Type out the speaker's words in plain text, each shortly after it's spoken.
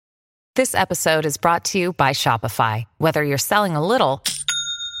This episode is brought to you by Shopify. Whether you're selling a little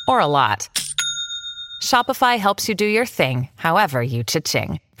or a lot, Shopify helps you do your thing, however you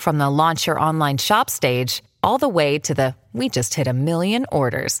cha-ching. From the launch your online shop stage, all the way to the we just hit 1 million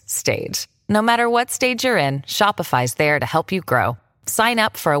orders stage. No matter what stage you're in, Shopify's there to help you grow. Sign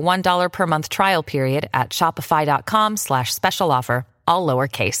up for a $1 per month trial period at shopify.com/special offer, all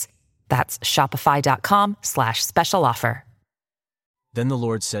lowercase. That's shopify.com/special offer. Then the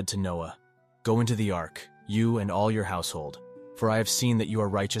Lord said to Noah, "Go into the ark, you and all your household, for I have seen that you are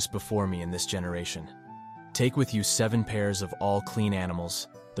righteous before me in this generation. Take with you 7 pairs of all clean animals,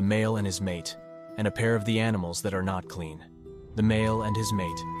 the male and his mate, and a pair of the animals that are not clean, the male and his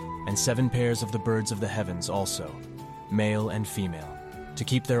mate, and 7 pairs of the birds of the heavens also, male and female, to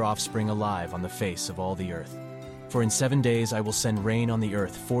keep their offspring alive on the face of all the earth. For in 7 days I will send rain on the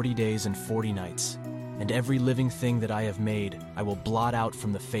earth 40 days and 40 nights, and every living thing that I have made I will blot out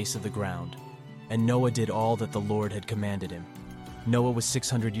from the face of the ground." And Noah did all that the Lord had commanded him. Noah was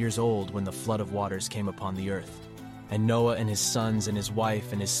 600 years old when the flood of waters came upon the earth. And Noah and his sons and his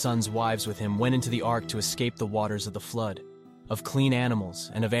wife and his sons' wives with him went into the ark to escape the waters of the flood. Of clean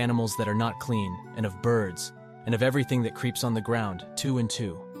animals, and of animals that are not clean, and of birds, and of everything that creeps on the ground, 2 and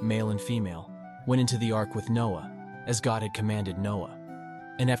 2, male and female, went into the ark with Noah, as God had commanded Noah.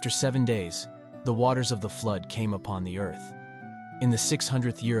 And after 7 days, the waters of the flood came upon the earth. In the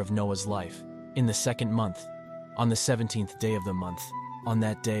 600th year of Noah's life, in the 2nd month, on the 17th day of the month, on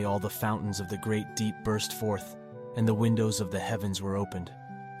that day all the fountains of the great deep burst forth, and the windows of the heavens were opened,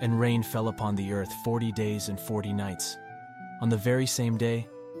 and rain fell upon the earth 40 days and 40 nights. On the very same day,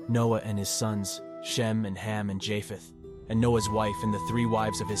 Noah and his sons, Shem and Ham and Japheth, and Noah's wife and the 3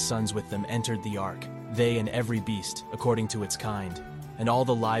 wives of his sons with them entered the ark, they and every beast according to its kind, and all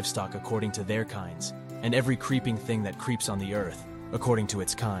the livestock according to their kinds, and every creeping thing that creeps on the earth according to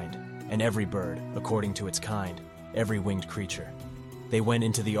its kind, and every bird according to its kind, every winged creature. They went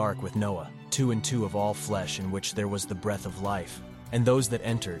into the ark with Noah, 2 and 2 of all flesh in which there was the breath of life, and those that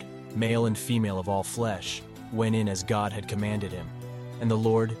entered, male and female of all flesh, went in as God had commanded him, and the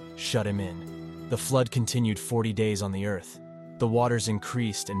Lord shut him in. The flood continued 40 days on the earth. The waters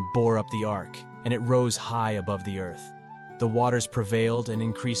increased and bore up the ark, and it rose high above the earth. The waters prevailed and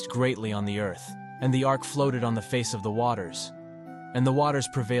increased greatly on the earth, and the ark floated on the face of the waters. And the waters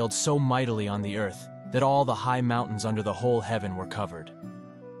prevailed so mightily on the earth that all the high mountains under the whole heaven were covered.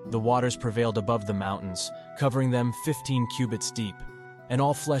 The waters prevailed above the mountains, covering them 15 cubits deep, and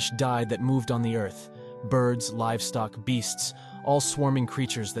all flesh died that moved on the earth, birds, livestock, beasts, all swarming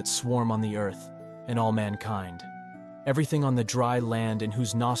creatures that swarm on the earth, and all mankind. Everything on the dry land in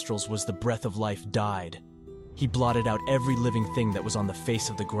whose nostrils was the breath of life died. He blotted out every living thing that was on the face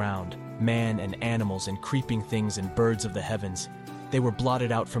of the ground, man and animals and creeping things and birds of the heavens. They were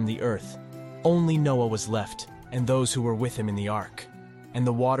blotted out from the earth. Only Noah was left, and those who were with him in the ark. And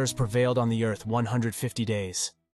the waters prevailed on the earth 150 days.